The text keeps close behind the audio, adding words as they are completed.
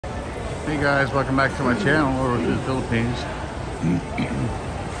Hey guys, welcome back to my channel over to the Philippines.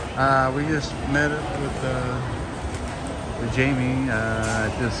 We just met up with Jamie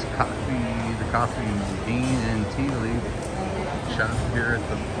at this the coffee bean and tea leaf shop here at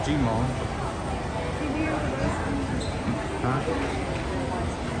the G Mall. Huh?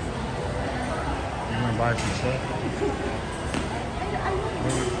 You want to buy some stuff?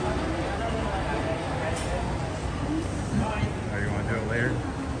 Oh, you want to do it later?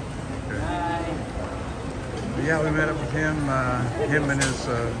 But yeah, we met up with him, him and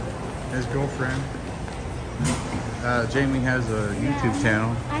his girlfriend. Jamie has a YouTube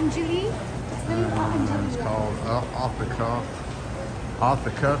channel. I'm Julie. It's called Off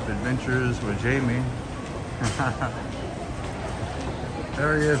the Cuff Adventures with Jamie.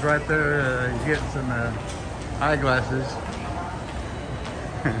 There he is, right there. He's getting some eyeglasses.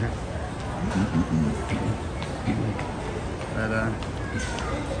 But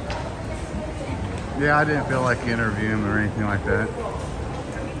yeah, I didn't feel like interviewing him or anything like that.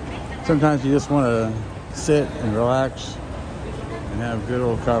 Sometimes you just want to sit and relax and have good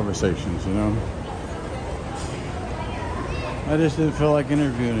old conversations, you know. I just didn't feel like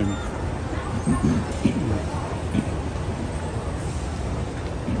interviewing him.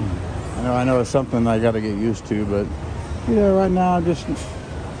 I know it's something I got to get used to, but yeah, right now I'm just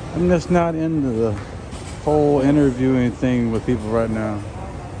not into the whole interviewing thing with people right now.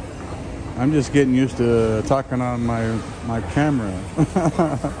 I'm just getting used to talking on my camera.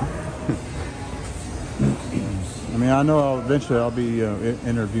 I mean, I know I'll be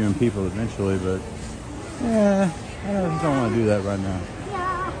interviewing people eventually, but yeah, I just don't want to do that right now.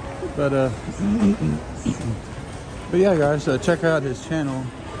 But yeah, guys, check out his channel.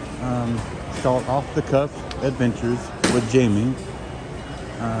 It's called Off the Cuff Adventures with Jamie.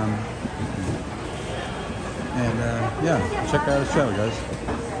 Yeah, check out his channel, guys.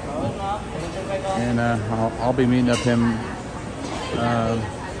 And I'll be meeting up him.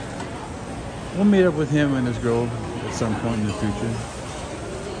 We'll meet up with him and his girl at some point in the future.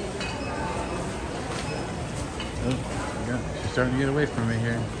 Oh, she's starting to get away from me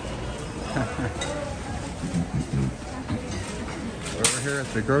here. Over here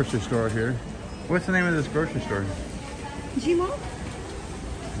at the grocery store here. What's the name of this grocery store? G Mall.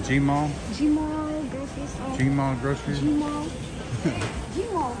 G Mall? G Mall groceries. G Mall groceries? G Mall. G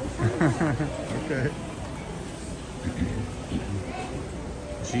Mall. Okay.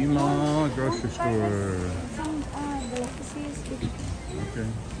 G Mall grocery store. Some delicacies. Okay.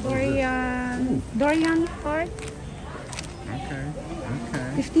 Dorian Park. Okay.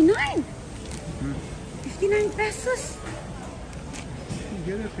 59. 59 pesos. You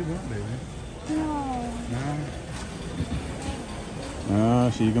get it if you want, baby. No. Oh,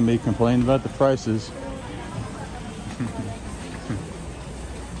 so you're gonna be complaining about the prices.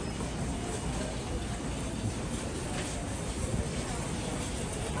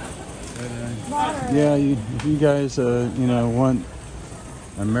 Yeah, if you guys, want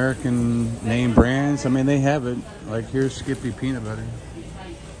American name brands, I mean, they have it. Like here's Skippy peanut butter.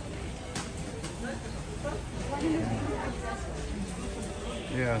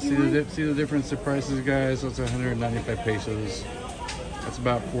 Yeah, see the difference in prices, guys. That's 195 pesos. That's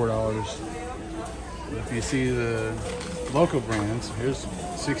about $4. If you see the local brands, here's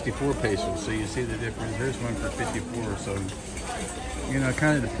 64 pesos. So you see the difference. There's one for 54. So it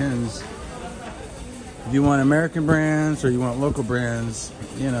kind of depends. If you want American brands or you want local brands,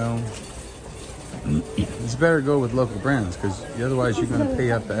 it's better to go with local brands because otherwise you're going to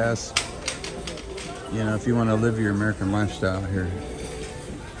pay out the ass. If you want to live your American lifestyle here.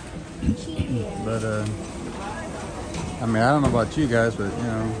 But I mean, I don't know about you guys, but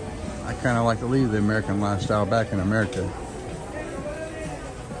I kind of like to leave the American lifestyle back in America.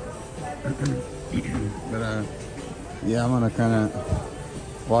 But yeah, I'm gonna kind of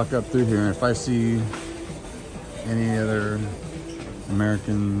walk up through here, and if I see any other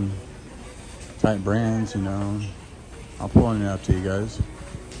American type brands, I'll point it out to you guys.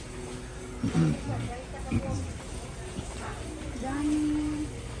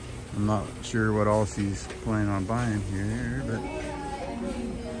 I'm not sure what all she's planning on buying here, but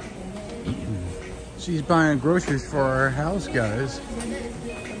she's buying groceries for our house, guys.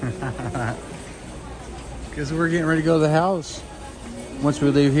 Because we're getting ready to go to the house. Once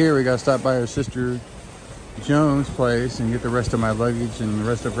we leave here, we got to stop by our sister Joan's place and get the rest of my luggage and the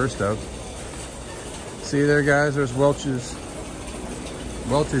rest of her stuff. See there, guys? There's Welch's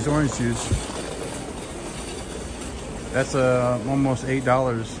orange juice. That's almost $8.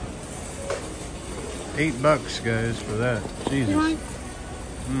 $8, guys, for that. Jesus.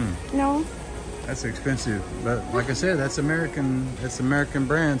 No. That's expensive, but like I said, that's American. It's American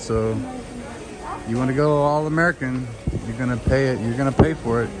brand, so you want to go all American, you're gonna pay it. You're gonna pay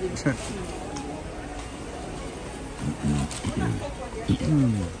for it.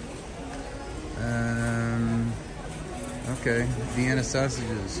 Okay, Vienna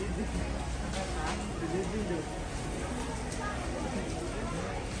sausages.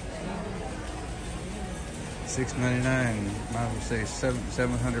 $6.99. Might as well say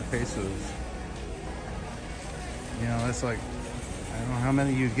 700 pesos. You know, that's like, I don't know how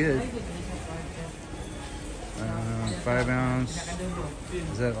many you get. 5 ounce.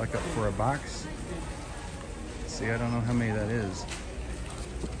 Is that like for a box? See, I don't know how many that is.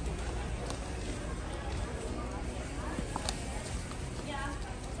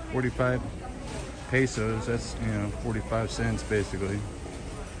 $45 pesos. That's, you know, 45 cents basically.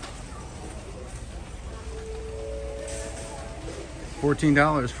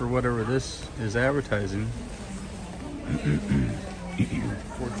 $14 for whatever this is advertising. I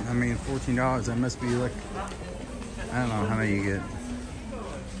mean, $14. That must be like, I don't know how many you get.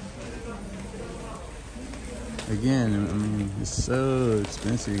 Again, I mean, it's so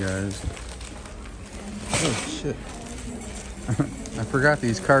expensive, guys. Oh shit! I forgot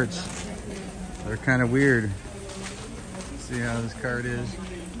these carts. They're kind of weird. See how this cart is?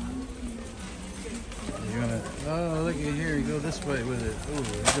 You wanna? Oh, look at here. You go this way with it. Oh,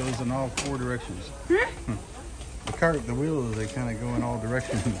 it goes in all 4 directions. The cart, the wheels, they kind of go in all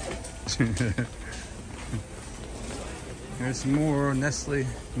directions. There's some more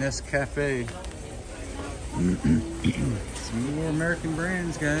Nescafe. Some more American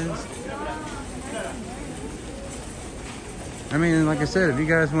brands, guys. I mean, like I said, if you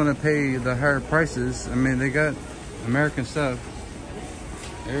guys want to pay the higher prices, I mean, they got American stuff.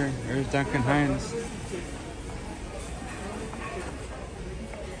 There's Duncan Hines.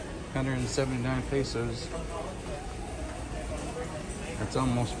 179 pesos. That's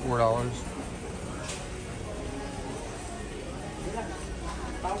almost $4.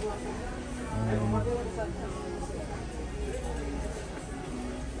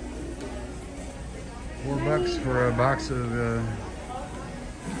 $4 for a box of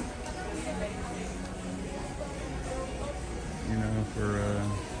you know, for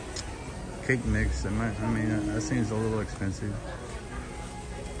cake mix. I mean, that seems a little expensive,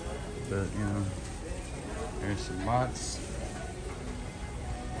 but you know, there's some lots.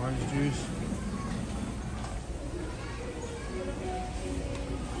 Orange juice.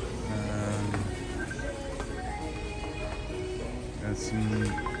 Got some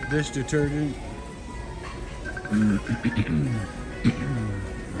dish detergent.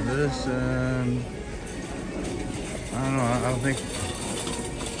 This, I don't know. I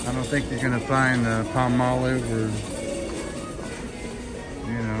don't think you're gonna find Palmolive or,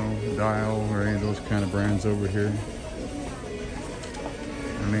 you know, Dial or any of those kind of brands over here.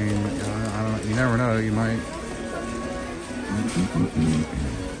 I mean, I don't. You never know. You might.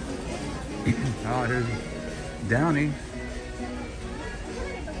 Oh, here's Downy.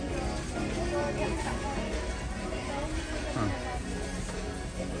 Huh.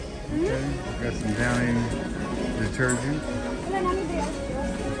 Okay, got some Downy detergent.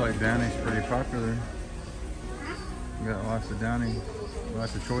 Looks like Downy's pretty popular. We got lots of Downy,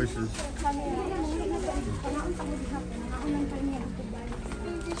 lots of choices.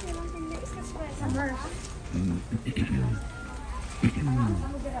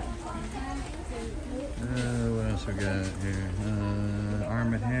 What else we got here?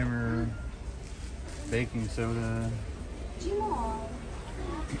 Arm & Hammer, baking soda.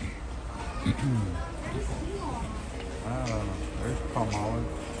 There's Palmolive.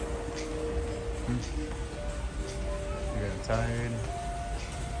 We got Tide.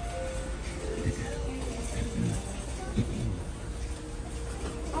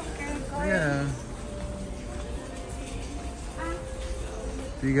 Yeah.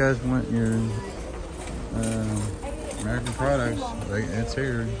 If you guys want your American products, like, it's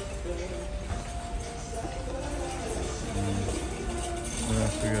here. What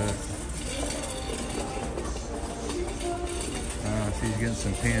else we got? She's getting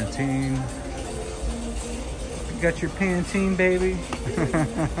some Pantene. You got your Pantene, baby?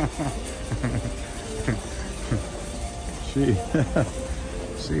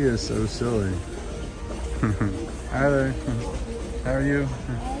 She is so silly. Hi there. How are you?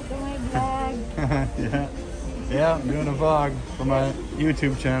 Yeah, I'm doing a vlog for my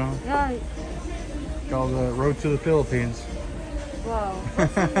YouTube channel. Right. Called Road to the Philippines. Wow.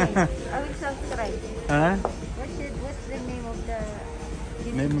 What's the name? I will subscribe. Huh? What's the name of the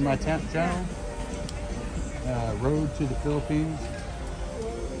Name of my channel? Road to the Philippines.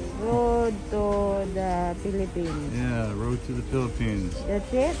 Road to the Philippines. Yeah, road to the Philippines.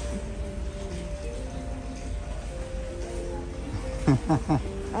 That's it?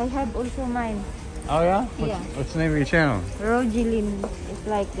 I have also mine. Oh yeah? Yeah. What's the name of your channel? Rogelin. It's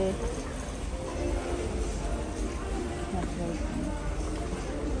like this. That's right.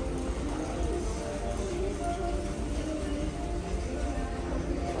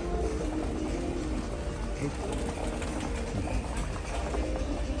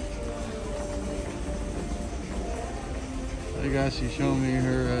 Hey guys, she's showing me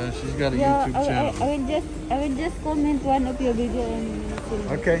her. She's got a Yeah, YouTube channel. I will just comment one of your video and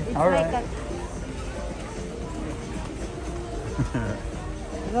Okay, it's all like right.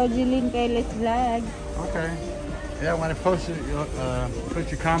 Rogelin Kailes Vlog. Okay. Yeah, when I post it, put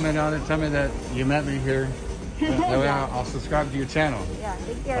your comment on it. Tell me that you met me here. That way I'll subscribe to your channel. Yeah,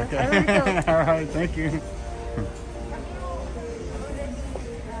 take care. Okay. I will do. All right. Thank you.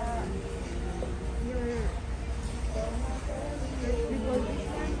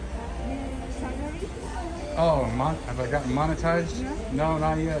 Oh, have I gotten monetized? Yeah. No,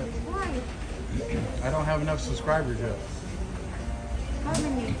 not yet. Why? I don't have enough subscribers yet. How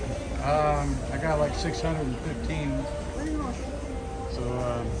many? I got like 615. Almost. So,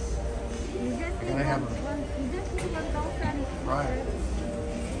 You just I need gotta have you just need 1,000. right.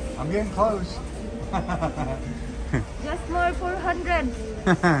 I'm getting close. Just more 400.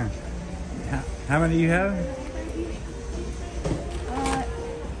 How many do you have?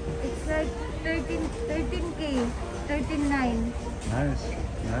 It's like 13K, 13.9. Nice,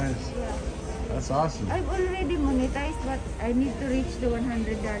 nice. Yeah. That's awesome. I've already monetized, but I need to reach the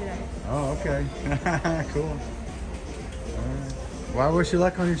 $100. Oh, okay. Cool. All right. Well, I wish you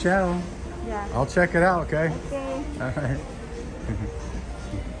luck on your channel. Yeah. I'll check it out, okay? Okay. All right.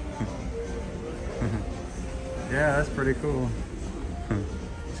 Yeah, that's pretty cool.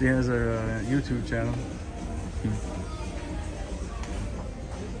 She has her YouTube channel.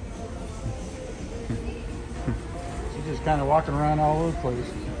 She's just kind of walking around all over the place.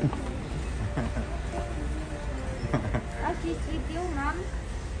 Ah, she's with you, ma'am?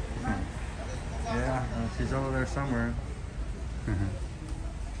 Yeah, she's over there somewhere.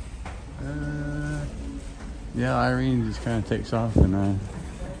 Yeah, Irene just kind of takes off and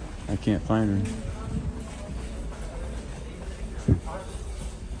I can't find her.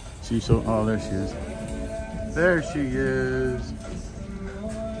 She's so, oh, there she is. There she is.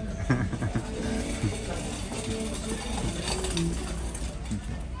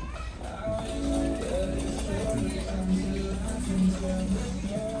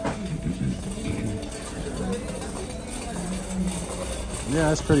 Yeah,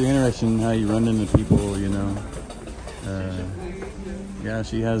 it's pretty interesting how you run into people, you know. Yeah,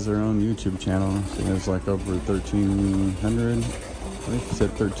 she has her own YouTube channel. She has like over 1,300. I think she said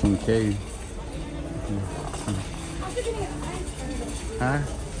 13K. Huh?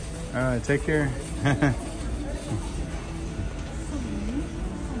 All right, take care.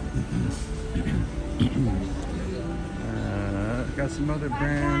 Got some other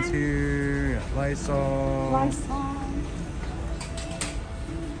brands here. Got Lysol.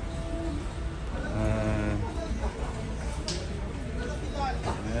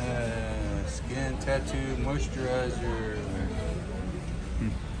 Skin tattoo moisturizer.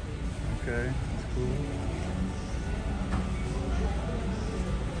 Okay, that's cool.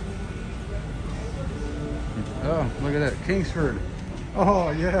 Oh, look at that, Kingsford.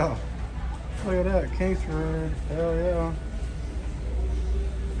 Oh yeah, look at that, Kingsford. Hell yeah.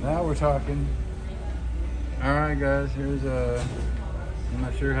 Now we're talking. All right, guys. Here's I'm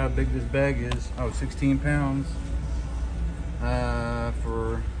not sure how big this bag is. Oh, 16 pounds.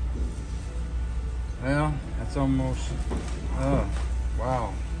 For, well, that's almost, oh,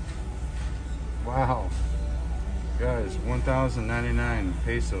 wow. Wow. Guys, 1,099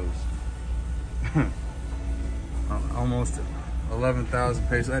 pesos. Almost 11,000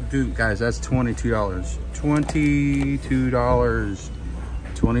 pesos. That dude, guys, that's $22. $22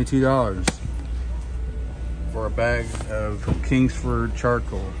 for a bag of Kingsford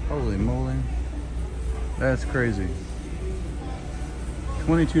charcoal. Holy moly. That's crazy.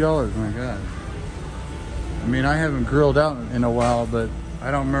 $22, my God. I mean, I haven't grilled out in a while, but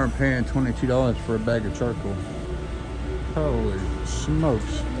I don't remember paying $22 for a bag of charcoal. Holy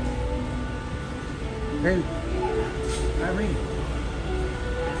smokes. Hey, Irene.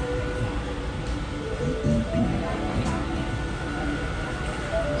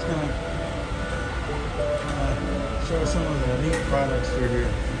 Just gonna show some of the meat products through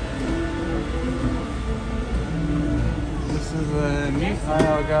here. This is the meat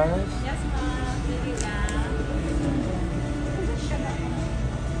aisle, guys. Yes, ma'am.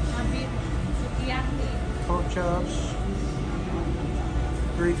 pork chops,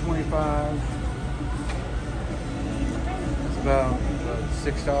 $3.25. That's about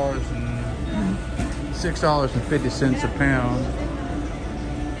 $6.50 a pound.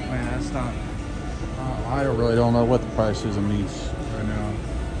 Man, that's not. I really don't know what the price is of meats right now.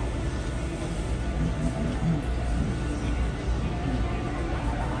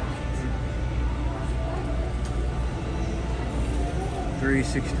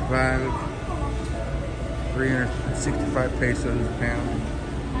 $3.65, 365 pesos a pound.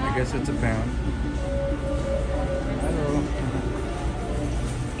 I guess it's a pound. Hello.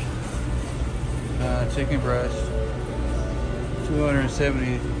 Chicken breast,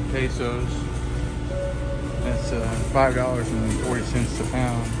 270 pesos. That's $5.40 a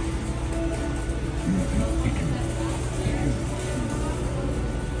pound.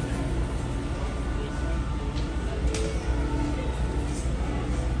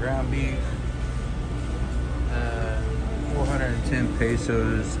 Ground beef, 410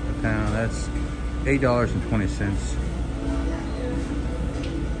 pesos a pound. That's $8.20.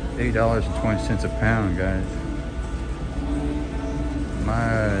 $8.20 a pound, guys.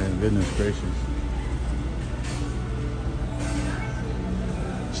 My goodness gracious.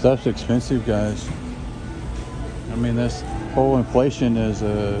 Stuff's expensive, guys. I mean, this whole inflation is,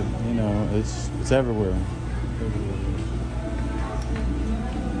 you know, it's everywhere.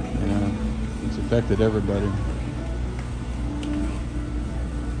 You know, it's affected everybody.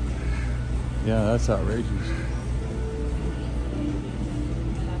 Yeah, that's outrageous.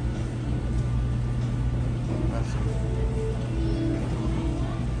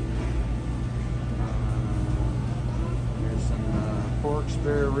 Here's some pork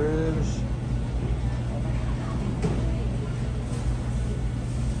spare ribs.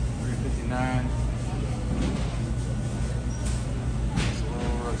 $3.59.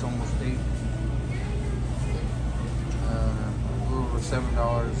 It's almost $8. A little over $7 a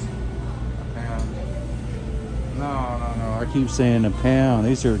pound. No. I keep saying a pound.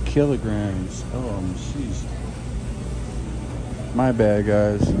 These are kilograms. Oh, jeez. My bad,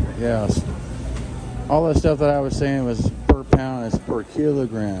 guys. Yeah. All that stuff that I was saying was per pound. It's per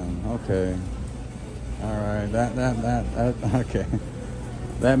kilogram. Okay. All right. That okay.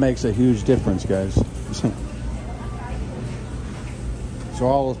 That makes a huge difference, guys. So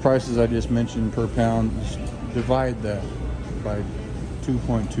all those prices I just mentioned per pound, just divide that by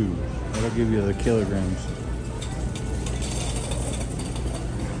 2.2. That'll give you the kilograms.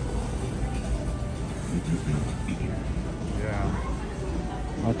 Yeah.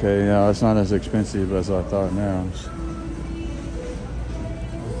 Okay, yeah, it's not as expensive as I thought now.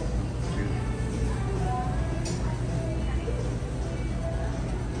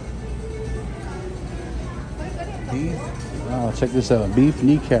 Beef? Oh, check this out. Beef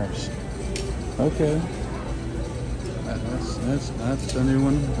kneecaps. Okay. That's a new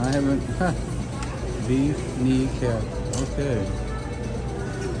one. I haven't. Beef kneecap. Okay.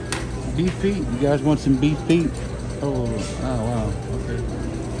 Beef feet. You guys want some beef feet? Oh wow. Okay.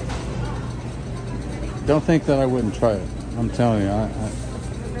 Don't think that I wouldn't try it. I'm telling you,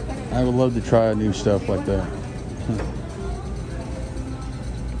 I would love to try new stuff like that.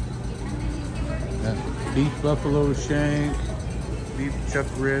 Beef buffalo shank, beef chuck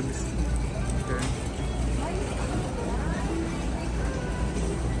ribs. Okay.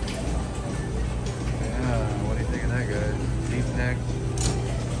 Yeah, what do you think of that, guys? Beef neck,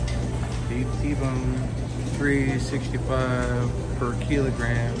 beef T-bone, $3.65 per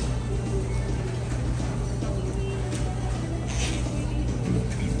kilogram.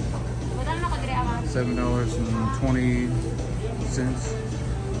 $7.20,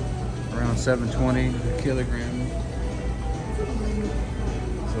 around $7.20 a kilogram.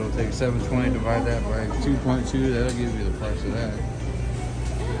 So take $7.20, divide that by 2.2, that'll give you the price of that.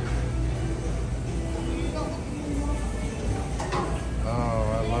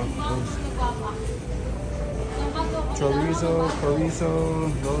 Oh, I love those. Chorizo,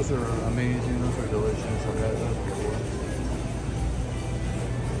 those are amazing, those are delicious. I've had those before.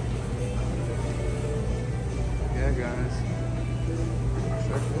 Yeah, guys,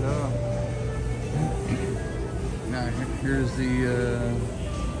 check it out. Now here's the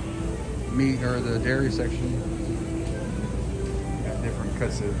meat or the dairy section. Got different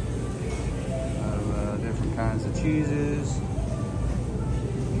cuts of different kinds of cheeses.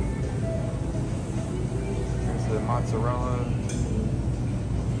 Here's the mozzarella.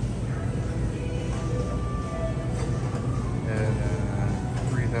 And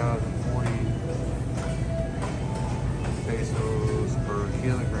 3,040 pesos per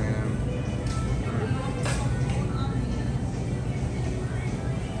kilogram.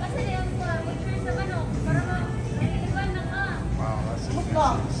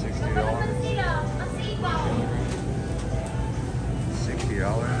 $60. $60.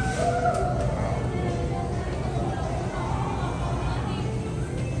 Wow.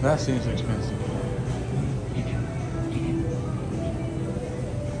 That seems expensive.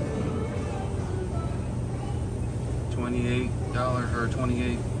 $28 or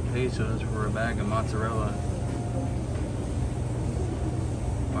 28 pesos for a bag of mozzarella.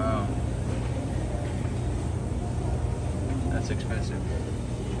 Wow. That's expensive.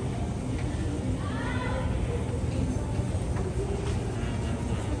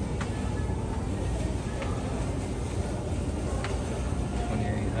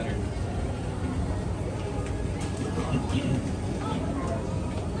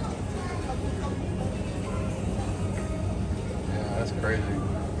 Yeah, that's crazy.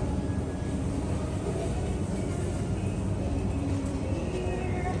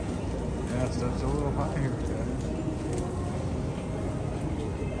 Yeah, it's a little hot here, guys.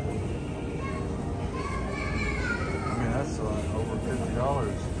 I mean, that's over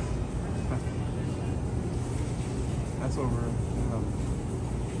 $50. That's over, you know.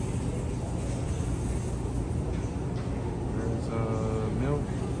 There's milk.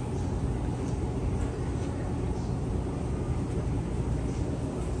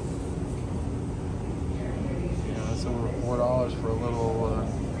 Yeah, that's over $4 for a little.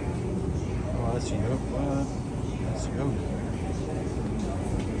 Oh, that's yogurt. That's yogurt.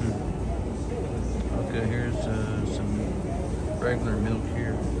 Okay, here's some regular milk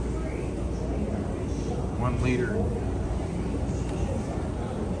here. 1 liter.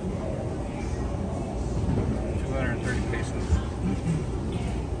 230 pesos.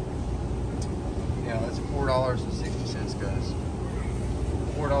 Yeah, that's $4.60, guys.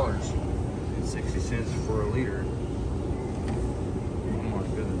 $4.60 for a liter. Oh my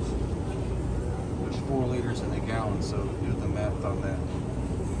goodness. There's 4 liters in a gallon, so do the math on that.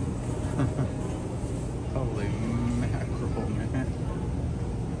 Holy mackerel, man.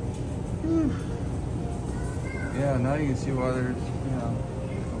 Whew. Yeah, now you can see why there's, you know,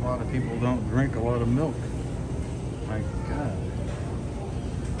 a lot of people don't drink a lot of milk. My God.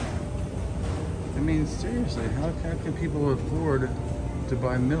 I mean, seriously, how can people afford to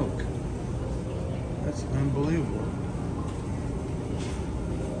buy milk? That's unbelievable.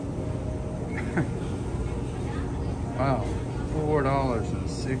 Wow,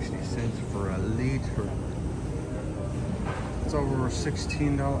 $4.60 for a liter. It's over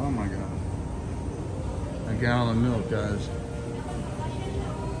 $16. Oh my God. A gallon of milk, guys.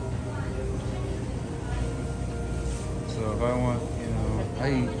 So if I want, you know, I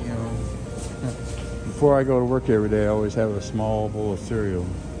eat, you know, before I go to work every day, I always have a small bowl of cereal.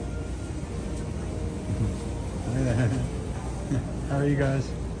 How are you guys?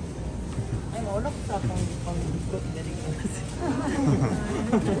 I'm all of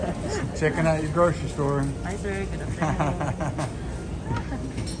Checking out your grocery store. Hi sir, good afternoon.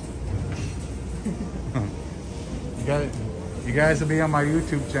 You guys will be on my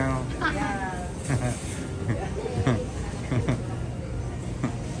YouTube channel. Yeah.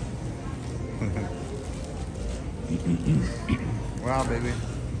 Wow, baby.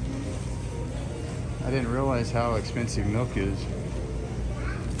 I didn't realize how expensive milk is.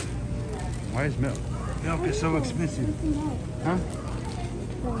 Why is milk? Milk is so expensive. Huh?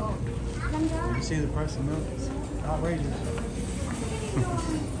 Did you see the price of milk? It's outrageous.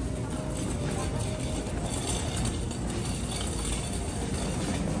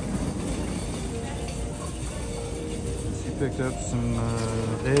 She picked up some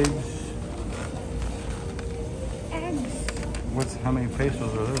eggs. How many pesos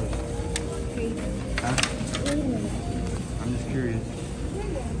are those? 3. Huh? I'm just curious.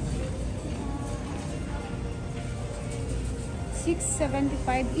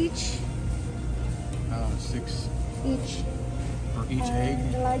 6.75 each. 6 Each. for each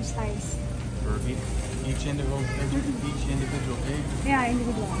egg? The large size. For each individual egg? Yeah,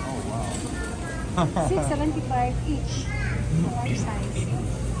 individual. Oh wow. 6.75 each. The large size.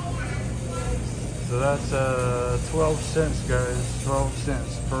 So that's 12 cents, guys. 12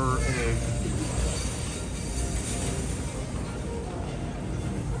 cents per egg.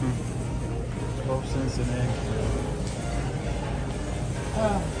 12 cents an egg.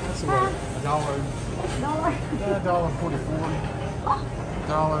 That's about $1. $1.44.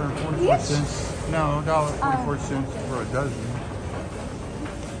 $1.44. No, $1.44 for a dozen.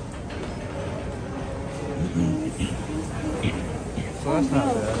 So that's not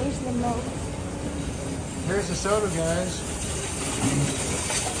bad. Here's the milk. Here's the soda, guys.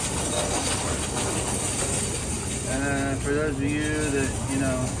 For those of you that, you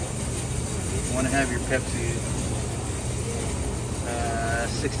know, want to have your Pepsi,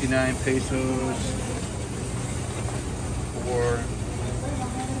 69 pesos for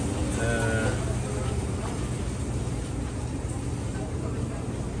the.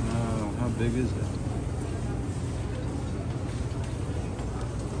 Oh, how big is it?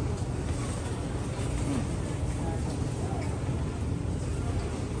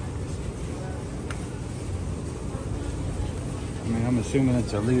 I mean, I'm assuming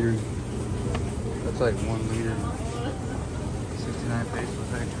it's a liter. That's like 1 liter. 69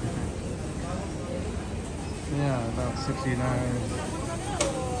 pesos actually. Yeah, about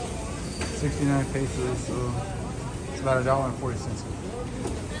 69 pesos. So it's about $1.40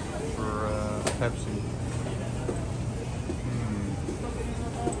 for Pepsi.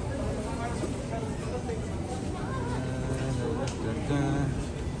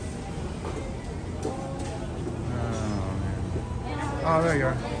 Oh, there you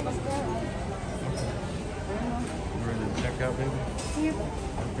are. You ready to check out, baby? Yep.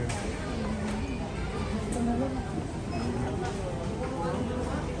 Okay.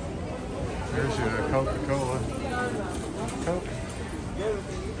 There's your Coca-Cola. Coke.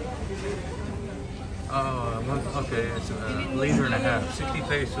 Okay, it's a liter and a half. 60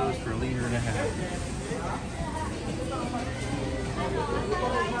 pesos for a liter and a half.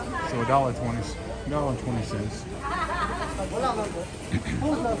 So $1.20. $1.20.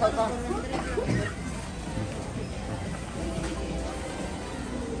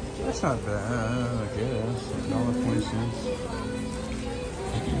 That's not bad, I guess. $1.20.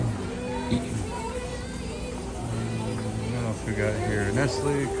 What else we got here?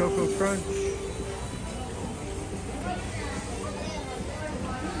 Nestle Cocoa Crunch.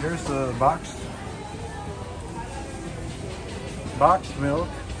 Here's the boxed milk.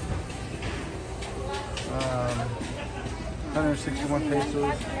 161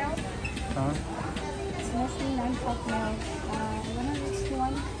 pesos. Huh? It's Nestle 9-cup milk.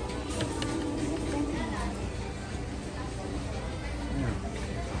 161.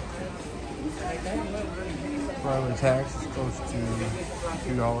 Probably tax is close to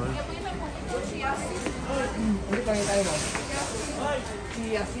 $2.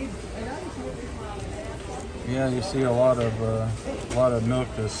 Yeah, you see a lot of milk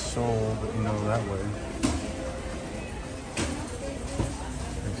that's sold, you know, that way.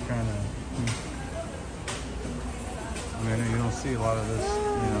 It's kind of, I mean, you don't see a lot of this,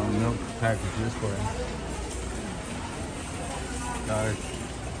 you know, milk packaged this way. Got it,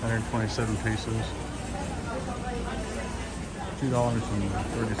 127 pesos. $2.30.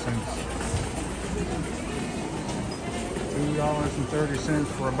 $2.30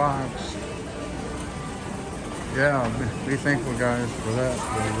 for a box. Yeah, be thankful, guys, for that.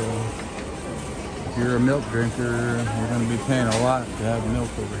 But, if you're a milk drinker, you're going to be paying a lot to have milk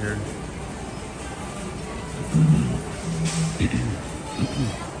over here.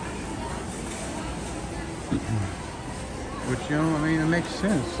 Which, you know, I mean, it makes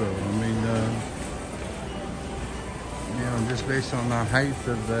sense. So, I mean, you know, just based on the height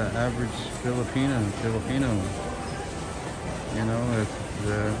of the average Filipino, you know, if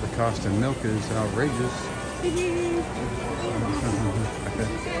the cost of milk is outrageous.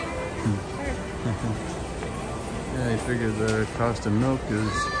 Yeah, you figure the cost of milk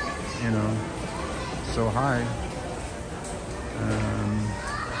is, you know, so high.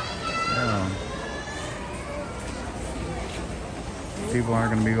 Yeah. People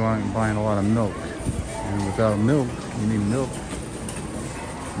aren't going to be going and buying a lot of milk. And without milk, you need milk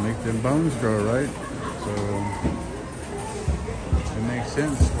to make them bones grow, right? So it makes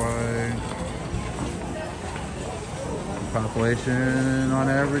sense why the population on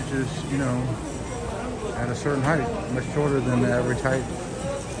average is, you know, at a certain height, much shorter than the average height,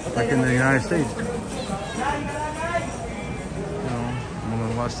 like in the United States. You know, one of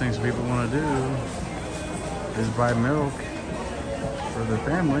the last things people want to do is buy milk for their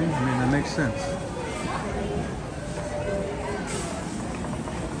family. I mean, that makes sense.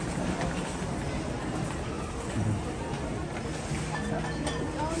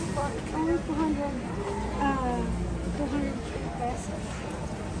 Only 200 pesos.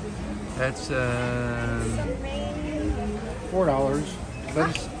 That's $4. But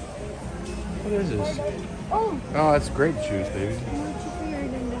it's, what is this? Oh, Oh, it's grape juice, baby. more cheaper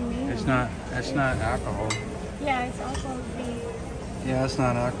than the main. It's not. That's not alcohol. Yeah, it's also free. Yeah, it's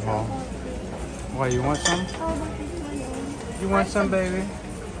not alcohol. Why? You want some? Oh, but this one. You want some, baby?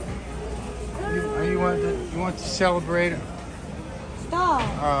 You want to celebrate? Stop.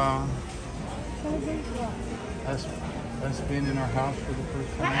 Us being in our house for the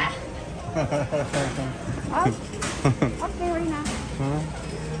first time. Okay, right now. Huh?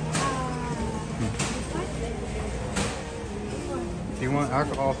 If you want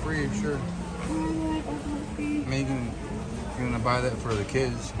alcohol free, sure. I like alcohol free. I mean, you're gonna buy that for the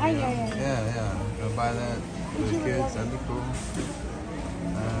kids. Oh, you know? yeah. Yeah. Gonna buy that for the Would you kids. like That'd be cool.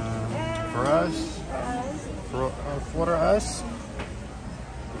 For us, for us.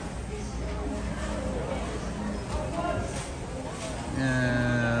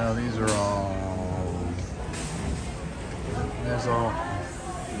 Yeah, these are all.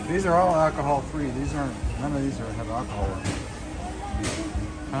 These are all alcohol free. These aren't. None of these have alcohol in them.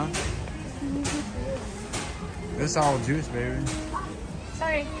 Huh? This is all juice, baby.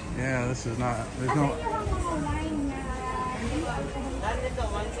 Sorry. Yeah, this is not. There's no.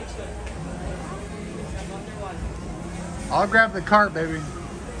 I'll grab the cart, baby.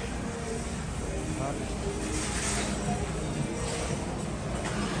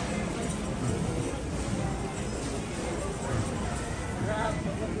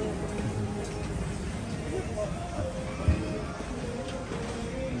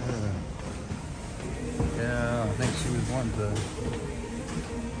 Yeah, I think she was wanting to.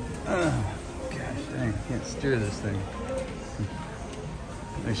 Gosh dang, I can't steer this thing.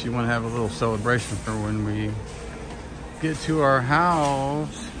 I think she want to have a little celebration for when we get to our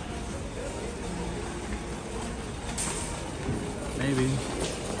house. Maybe.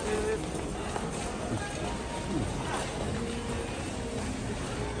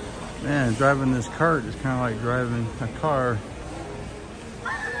 Man, driving this cart is kind of like driving a car.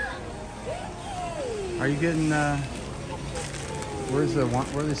 Are you getting,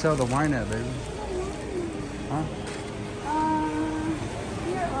 where they sell the wine at, baby? Huh?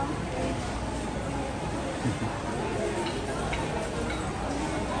 Here.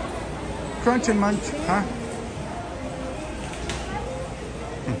 Crunch and munch, huh?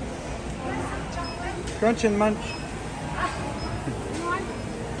 Crunch and munch.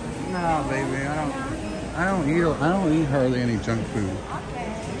 No, baby, I don't eat hardly any junk food.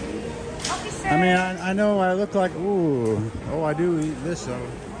 Okay, sir. I mean, I know I look like, ooh, oh, I do eat this though.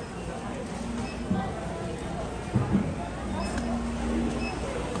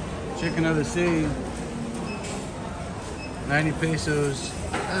 Chicken of the sea, 90 pesos.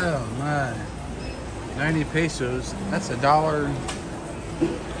 Oh my, 90 pesos. That's $1.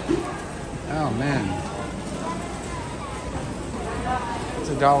 Oh man. It's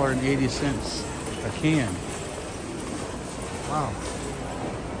 $1.80 a can. Wow.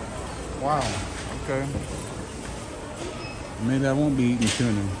 Wow. Okay. Maybe I won't be eating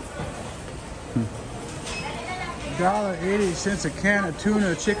tuna. $1.80 a can of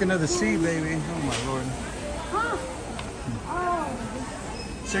tuna, chicken of the sea, baby. Oh my lord. Huh? Oh.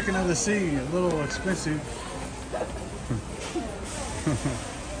 Chicken of the sea, a little expensive.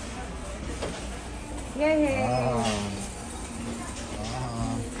 Yeah.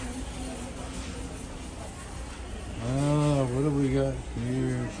 What do we got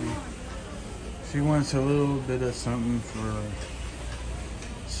here? She wants a little bit of something for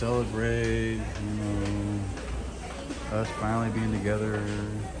celebrate, you know, us finally being together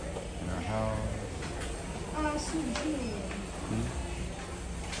in our house. Suji.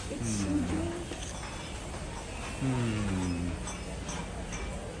 It's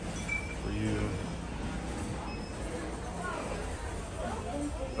For you.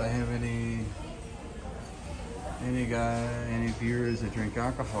 If I have any viewers that drink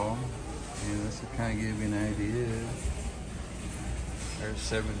alcohol, you know, this will kind of give you an idea. There's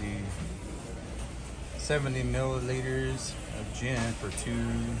 70 milliliters of gin for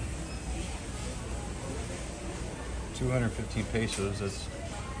 215 pesos. That's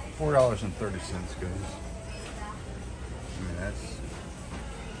 $4.30, guys. I mean, I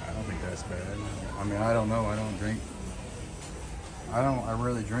don't think that's bad. I mean, I don't know. I don't drink. I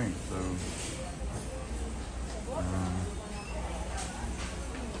rarely drink, so.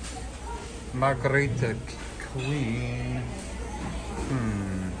 Margarita Queen.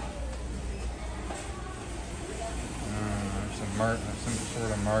 Some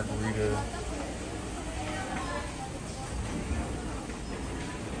sort of margarita.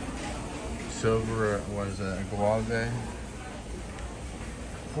 Silver, what is that? Guave.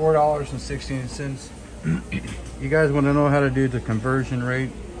 $4.16. You guys want to know how to do the conversion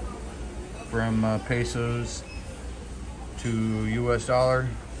rate from pesos to US dollar?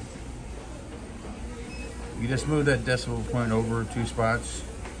 You just move that decimal point over 2 spots,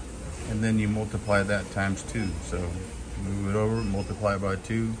 and then you multiply that times 2. So move it over, multiply it by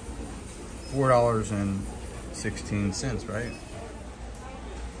 2. $4.16, right?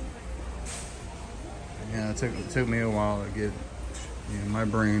 Yeah, it took me a while to get. You know, my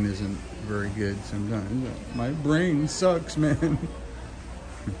brain isn't very good sometimes. My brain sucks, man.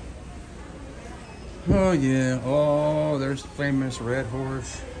 Oh yeah. Oh, there's the famous red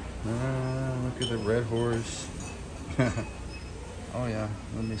horse. Look at the red horse. Oh yeah.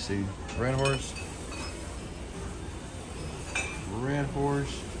 Let me see. Red horse. Red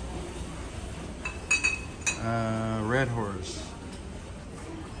horse. Red horse.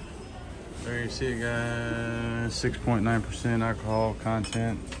 There you see it, guys. 6.9% alcohol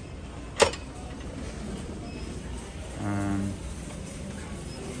content. I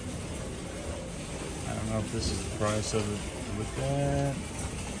don't know if this is the price of it with that.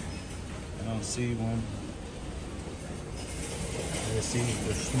 I don't see one. I see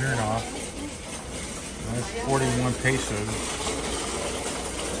the Smirnoff. That's 41 pesos.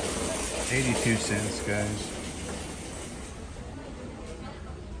 82 cents, guys.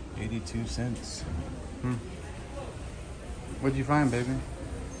 82 cents. What'd you find, baby?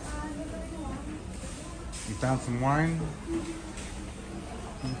 You found some wine?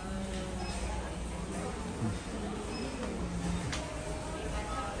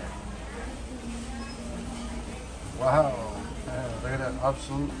 Wow. Look at that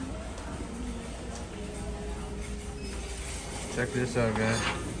Absolute. Check this out, guys.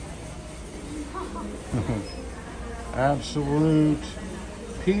 Absolute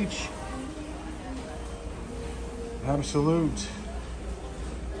peach. Absolute.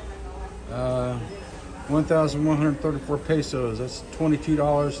 1,134 pesos. That's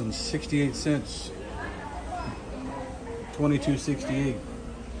 $22.68. $22.68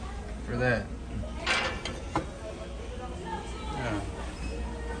 for that. Yeah.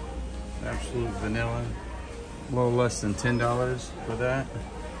 Absolute vanilla. A little less than $10 for that.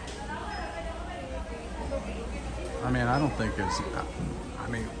 I mean, I don't think it's, I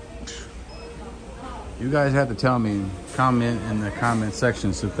mean, you guys have to tell me, comment in the comment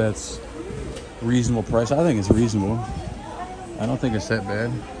sections if that's reasonable price. I think it's reasonable. I don't think it's that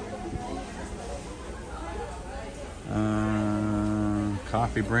bad.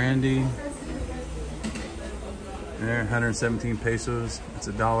 Coffee brandy. There, 117 pesos. It's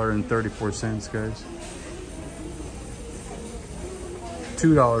 $1.34, guys.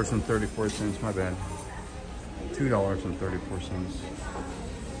 $2.34, my bad. $2.34.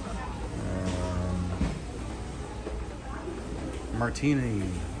 Martini.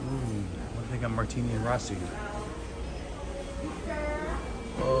 What do they got? Martini and Rossi.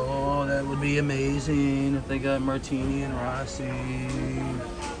 Oh, that would be amazing if they got Martini and Rossi.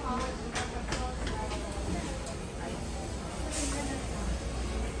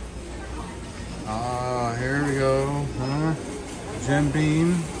 Ah, here we go. Jim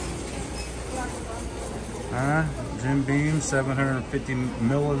Beam. Jim Beam, 750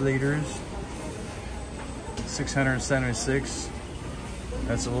 milliliters. 676.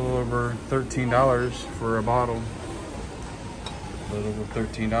 That's a little over $13 for a bottle. A little over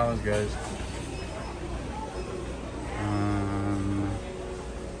 $13, guys.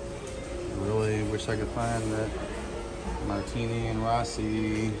 Really wish I could find that Martini and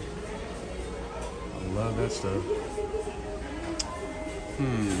Rossi. I love that stuff.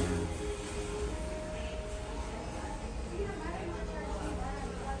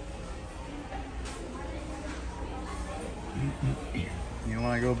 You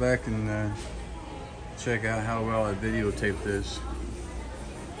want to go back and check out how well I videotaped this.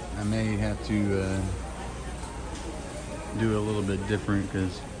 I may have to do it a little bit different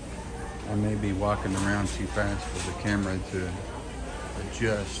because I may be walking around too fast for the camera to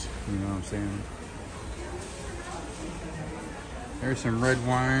adjust, you know what I'm saying? There's some red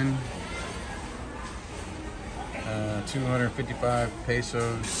wine, 255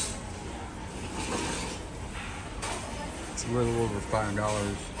 pesos. It's a little over $5,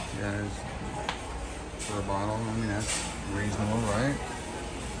 guys, for a bottle. I mean, that's reasonable, right?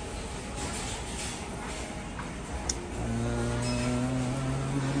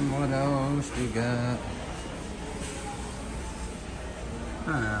 What else we got?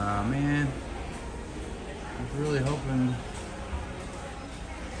 Ah, man. I was really hoping.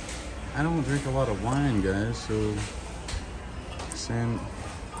 I don't drink a lot of wine, guys, so. Sam,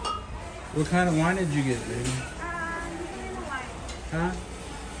 what kind of wine did you get, baby? Huh?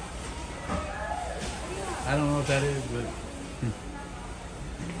 I don't know what that is, but.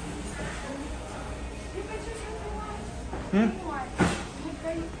 I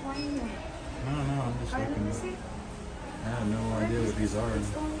don't know, I'm just looking. I have no idea what these are.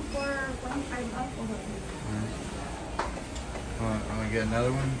 I'm gonna get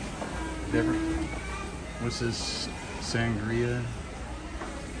another one. Different. What's this? Sangria.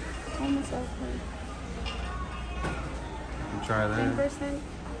 Almost okay. Try that. 10%.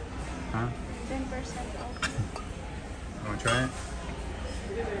 Huh? 10% off. You wanna try it?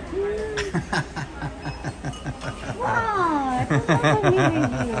 Wow, don't look at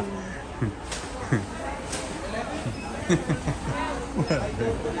me.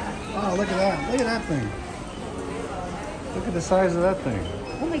 Oh, look at that. Look at that thing. Look at the size of that thing.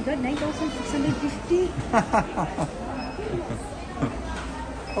 Oh my god, 9,650.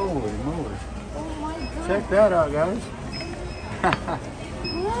 Holy moly. Oh my god. Check that out, guys.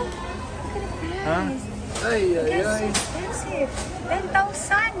 What? Look at the price. Hey, That's so expensive.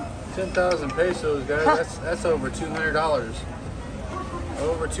 10,000. 10,000 pesos, guys. That's over $200.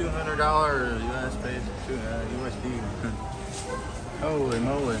 Over $200 US USD. Holy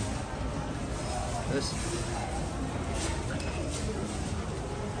moly. This.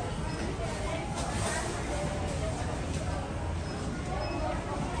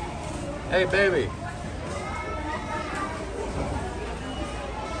 Hey, baby.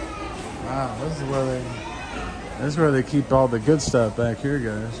 Wow, this is where they keep all the good stuff back here,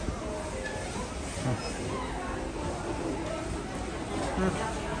 guys.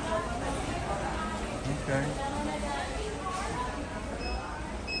 Okay.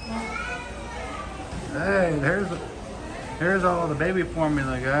 Hey, here's all the baby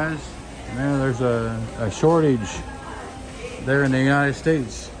formula, guys. Man, there's a shortage there in the United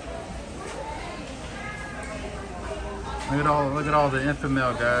States. Look at all the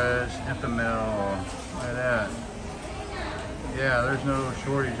Enfamil, guys. Enfamil. Look at that. Yeah, there's no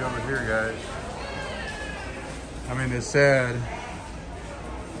shortage over here, guys. I mean, it's sad.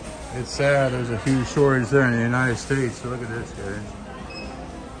 It's sad there's a huge shortage there in the United States. So look at this, guys.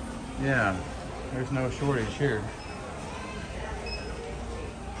 Yeah, there's no shortage here.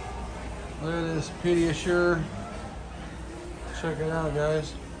 Look at this Pediasure. Check it out,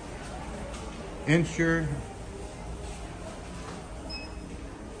 guys. Insure.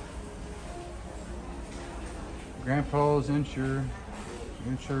 Grandpa's Insure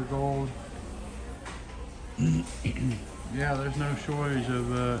Gold. Yeah, there's no shortage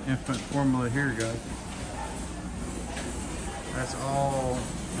of infant formula here, guys. That's all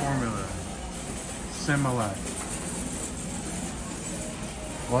formula. Similac.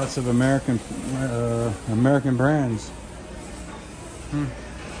 Lots of American brands.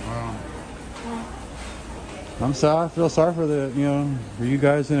 Wow. I'm sorry. I feel sorry for for you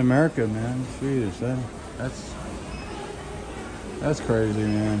guys in America, man. Jeez, that's crazy,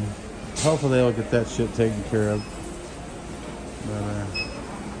 man. Hopefully they'll get that shit taken care of. But,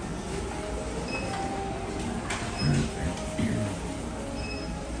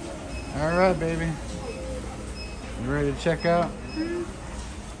 all right, baby. You ready to check out?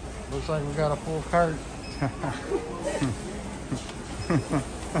 Looks like we got a full cart.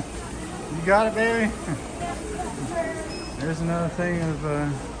 You got it, baby? There's another thing of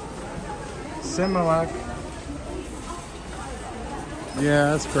Similac.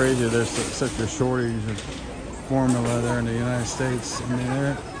 Yeah, that's crazy. There's such a shortage of formula there in the United States. I mean,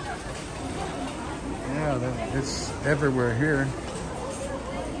 it's everywhere here.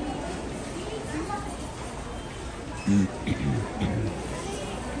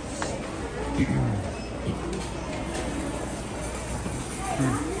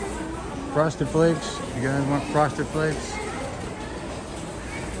 Frosted Flakes. You guys want Frosted Flakes?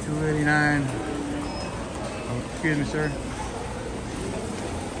 $2.89. Oh, excuse me, sir.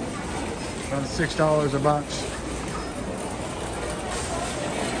 About $6 a box.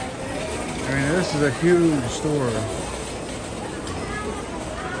 I mean, this is a huge store.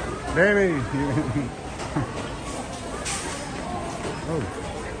 Baby! Oh.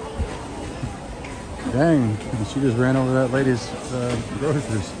 Dang, she just ran over that lady's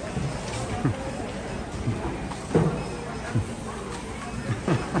groceries.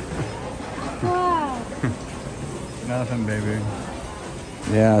 Wow. Nothing, baby.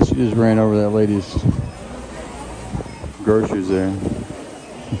 Yeah, she just ran over that lady's groceries there.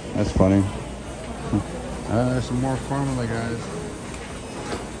 That's funny. There's some more formula, guys.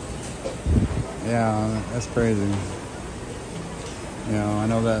 Yeah, that's crazy. You know, I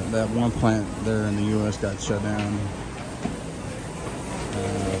know that one plant there in the U.S. got shut down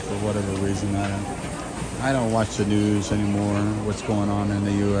for whatever reason. I don't watch the news anymore. What's going on in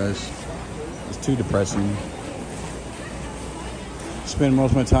the U.S. It's too depressing. Spend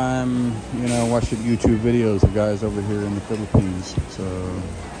most of my time, watching YouTube videos of guys over here in the Philippines. So,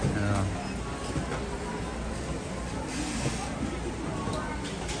 yeah.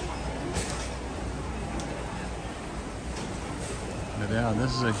 But yeah,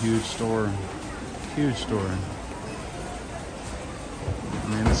 this is a huge store. Huge store. I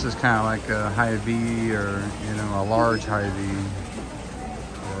mean, this is kind of like a Hy-Vee or, a large Hy-Vee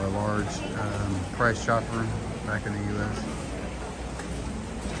or a large Price Chopper back in the U.S.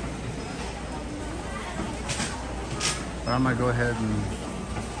 But I'm gonna go ahead and,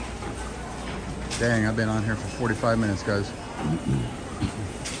 dang, I've been on here for 45 minutes, guys.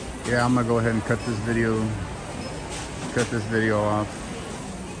 Yeah, I'm gonna go ahead and cut this video off.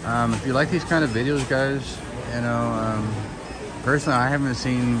 If you like these kind of videos, guys, you know, personally, I haven't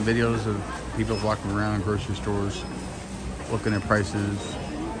seen videos of people walking around grocery stores looking at prices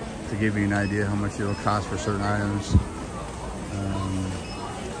to give you an idea how much it'll cost for certain items.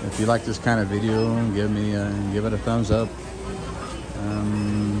 If you like this kind of video, give it a thumbs up.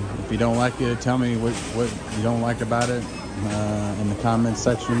 If you don't like it, tell me what you don't like about it in the comments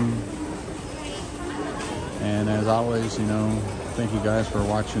section. And as always, you know, thank you guys for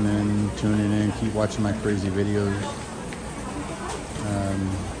watching and tuning in. Keep watching my crazy videos.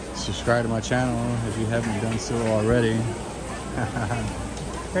 Subscribe to my channel if you haven't done so already.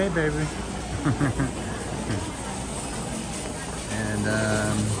 Hey, baby. And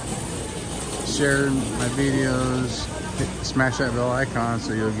share my videos. Smash that bell icon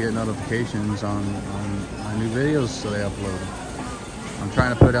so you'll get notifications on my new videos that I upload. I'm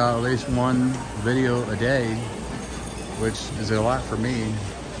trying to put out at least one video a day, which is a lot for me.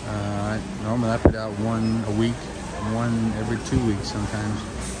 Normally I put out one a week, one every 2 weeks sometimes.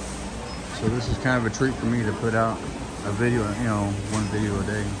 So this is kind of a treat for me to put out a video, you know, one video a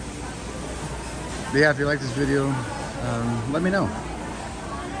day. But yeah, if you like this video, let me know.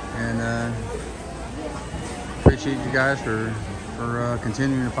 And appreciate you guys for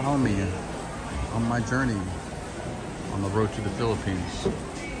continuing to follow me on my journey on the road to the Philippines.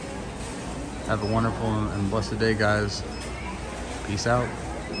 Have a wonderful and blessed day, guys. Peace out.